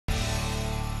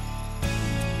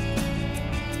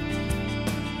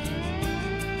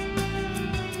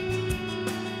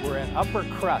Upper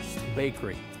Crust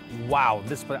Bakery. Wow,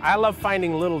 this place, I love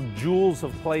finding little jewels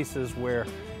of places where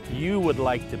you would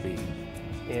like to be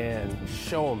and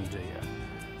show them to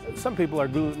you. Some people are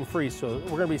gluten-free, so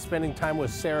we're gonna be spending time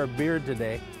with Sarah Beard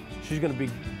today. She's gonna be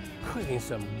cooking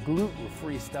some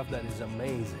gluten-free stuff that is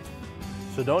amazing.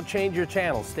 So don't change your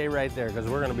channel, stay right there because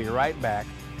we're gonna be right back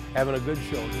having a good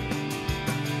show today.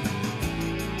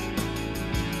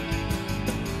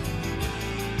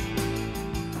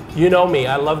 You know me,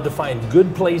 I love to find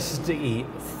good places to eat,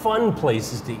 fun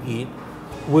places to eat,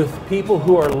 with people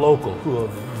who are local, who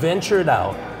have ventured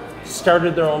out,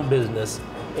 started their own business,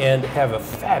 and have a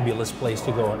fabulous place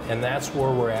to go. And that's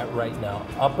where we're at right now,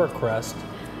 Upper Crust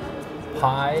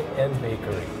Pie and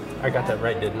Bakery. I got that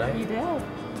right, didn't I? You did.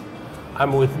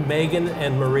 I'm with Megan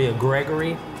and Maria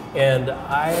Gregory, and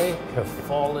I have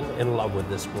fallen in love with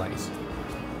this place.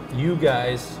 You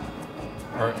guys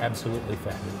are absolutely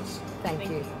fabulous.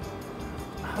 Thank you.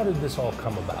 How did this all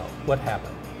come about? What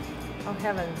happened? Oh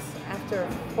heavens, after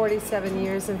 47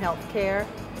 years in healthcare,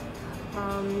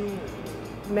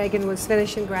 Megan was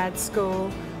finishing grad school.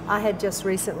 I had just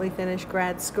recently finished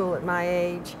grad school at my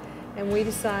age, and we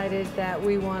decided that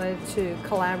we wanted to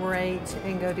collaborate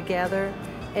and go together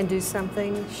and do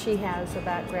something. She has a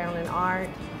background in art.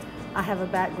 I have a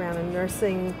background in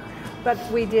nursing, but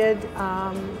we did,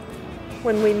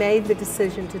 when we made the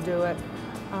decision to do it,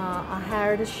 I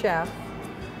hired a chef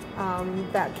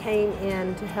that came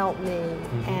in to help me,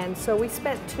 and so we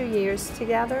spent 2 years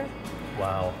together.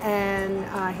 Wow.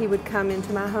 And he would come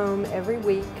into my home every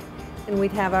week, and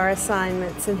we'd have our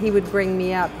assignments, and he would bring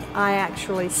me up. I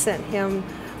actually sent him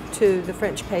to the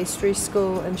French pastry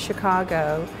school in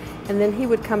Chicago, and then he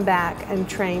would come back and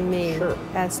train me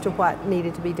as to what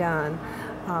needed to be done,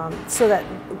 so that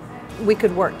we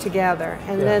could work together.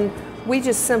 And then we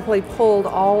just simply pulled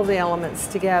all the elements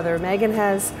together. Megan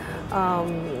has,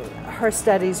 her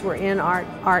studies were in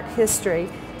art history,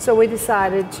 so we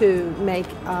decided to make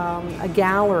a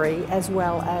gallery as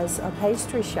well as a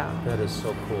pastry shop. That is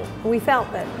so cool. We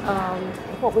felt that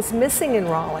what was missing in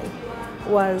Raleigh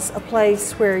was a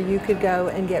place where you could go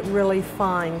and get really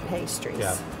fine pastries.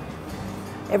 Yeah.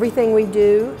 Everything we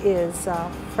do is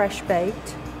fresh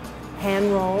baked,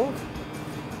 hand rolled,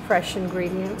 fresh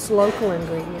ingredients, local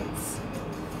ingredients.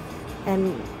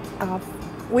 And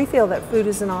we feel that food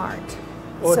is an art.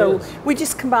 Oh, so it is. we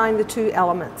just combine the two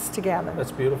elements together.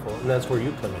 That's beautiful, and that's where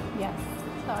you come in. Yes,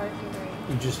 the art degree.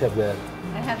 You just have that.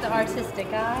 I have the artistic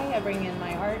eye. I bring in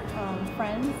my art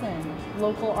friends and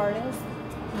local artists.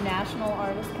 National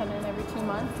artists come in every 2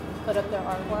 months, put up their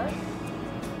artwork,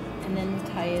 and then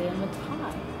tie it in with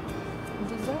pie and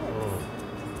desserts.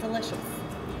 Delicious.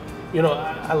 You know,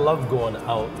 I love going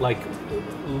out, like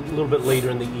a little bit later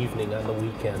in the evening on the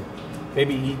weekend,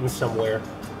 maybe eating somewhere,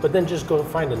 but then just go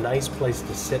find a nice place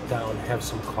to sit down, have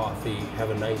some coffee, have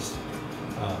a nice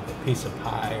piece of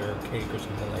pie or cake or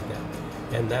something like that.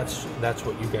 And that's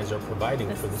what you guys are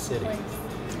providing for the city.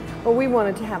 Well, we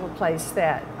wanted to have a place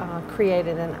that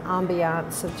created an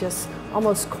ambiance of just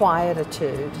almost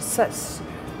quietude, such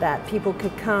that people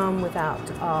could come without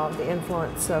the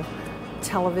influence of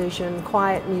television,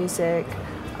 quiet music,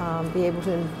 be able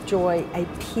to enjoy a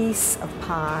piece of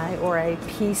pie or a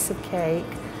piece of cake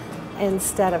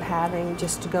instead of having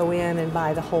just to go in and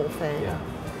buy the whole thing. Yeah.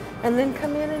 And then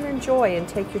come in and enjoy and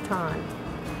take your time.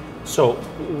 So,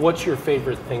 what's your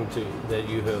favorite thing that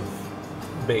you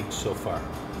have baked so far?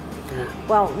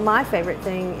 Well, my favorite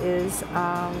thing is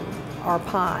our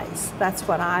pies. That's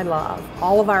what I love.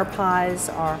 All of our pies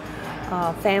are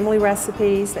family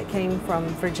recipes that came from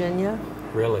Virginia.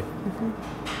 Really?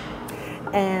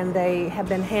 And they have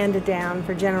been handed down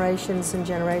for generations and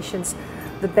generations.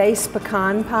 The base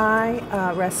pecan pie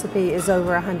recipe is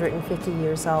over 150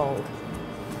 years old.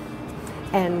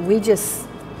 And we just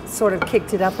sort of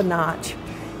kicked it up a notch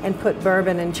and put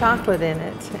bourbon and chocolate in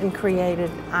it and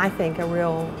created, I think, a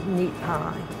real neat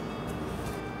pie.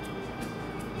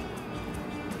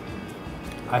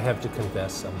 I have to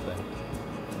confess something.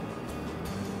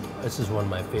 This is one of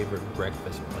my favorite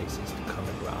breakfast places to come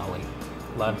in Raleigh.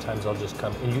 A lot of times I'll just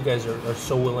come, and you guys are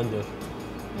so willing to,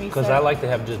 because I like to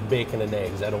have just bacon and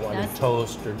eggs. I don't want any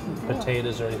toast or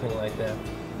potatoes or anything like that.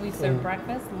 We serve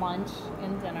breakfast, lunch,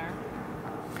 and dinner.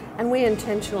 And we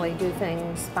intentionally do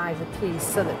things by the piece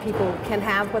so that people can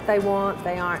have what they want.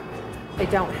 They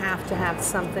don't have to have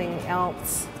something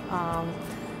else.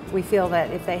 We feel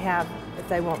that if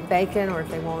they want bacon or if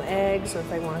they want eggs or if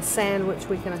they want a sandwich,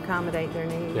 we can accommodate their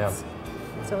needs. Yeah.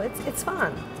 So it's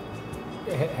fun.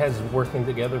 Has working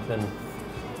together been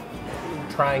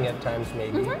trying at times,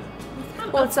 maybe?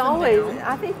 Well, it's always,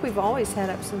 I think we've always had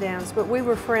ups and downs, but we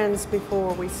were friends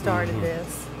before we started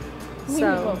this. We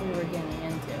So- knew what we were getting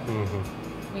into.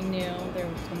 We knew there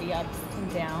was going to be ups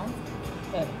and downs,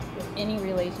 but with any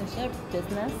relationship,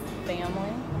 business,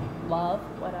 family, love,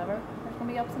 whatever, there's going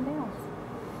to be ups and downs.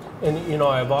 And you know,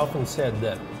 I've often said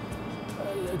that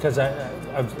because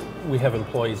we have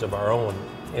employees of our own,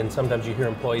 and sometimes you hear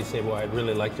employees say, "Well, I'd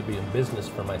really like to be in business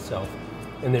for myself,"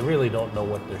 and they really don't know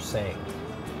what they're saying,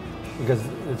 because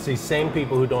it's these same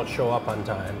people who don't show up on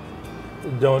time,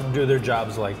 don't do their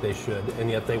jobs like they should, and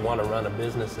yet they want to run a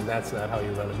business, and that's not how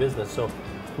you run a business. So,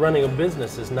 running a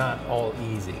business is not all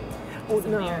easy. It's a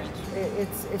No, marriage.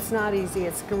 it's not easy.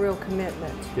 It's a real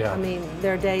commitment. Yeah. I mean,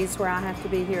 there are days where I have to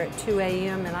be here at 2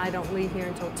 a.m. and I don't leave here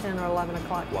until 10 or 11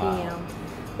 o'clock Wow. p.m.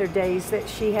 There are days that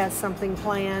she has something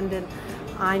planned and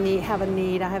I have a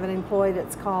need. I have an employee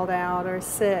that's called out or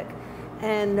sick,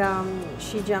 and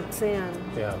she jumps in.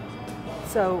 Yeah.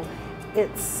 So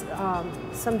it's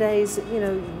some days, you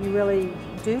know, you really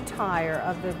do tire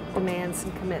of the demands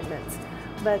and commitments.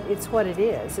 But it's what it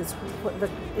is.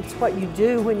 It's what you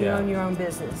do when you Yeah. own your own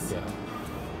business. Yeah.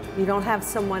 You don't have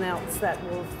someone else that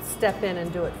will step in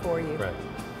and do it for you. Right.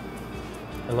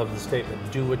 I love the statement: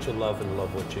 "Do what you love and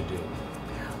love what you do."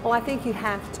 Well, I think you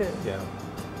have to. Yeah.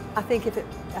 I think if it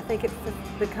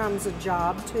becomes a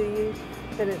job to you,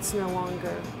 then it's no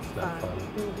longer Not fun.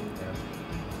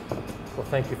 Yeah. Well,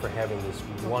 thank you for having this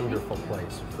wonderful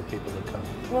place for people to come.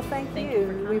 Well, thank Thank you. you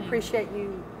for We coming. appreciate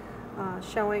you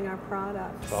showing our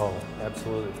products. Oh,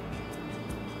 absolutely.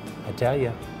 I tell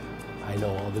you, I know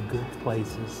all the good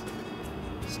places.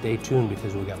 Stay tuned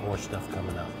because we got more stuff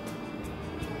coming up.